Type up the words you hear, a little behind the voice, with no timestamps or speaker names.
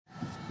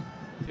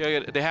Yeah,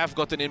 they have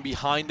gotten in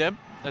behind them,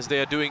 as they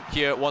are doing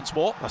here once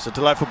more. That's a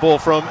delightful ball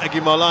from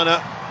Egy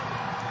Maulana.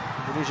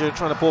 Indonesia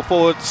trying to pull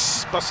forward,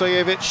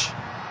 Spasojevic.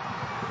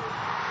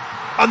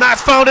 And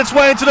that's found its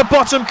way into the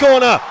bottom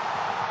corner.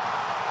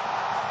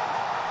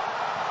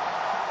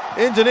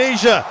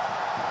 Indonesia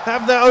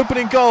have their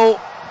opening goal.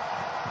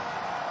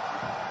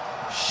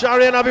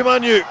 Syahrian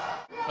Abimanyu.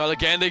 Well,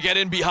 again, they get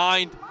in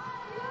behind.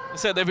 I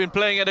said they've been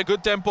playing at a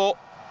good tempo.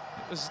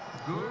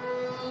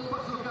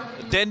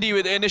 Dendi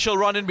with the initial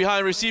run in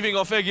behind, receiving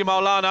off Egy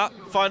Maulana,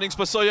 finding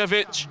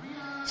Spasojevic.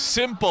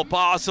 Simple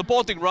pass,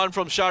 supporting run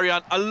from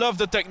Syahrian. I love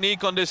the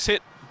technique on this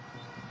hit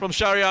from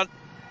Syahrian.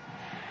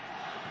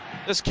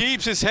 Just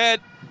keeps his head,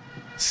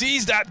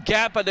 sees that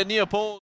gap at the near pole.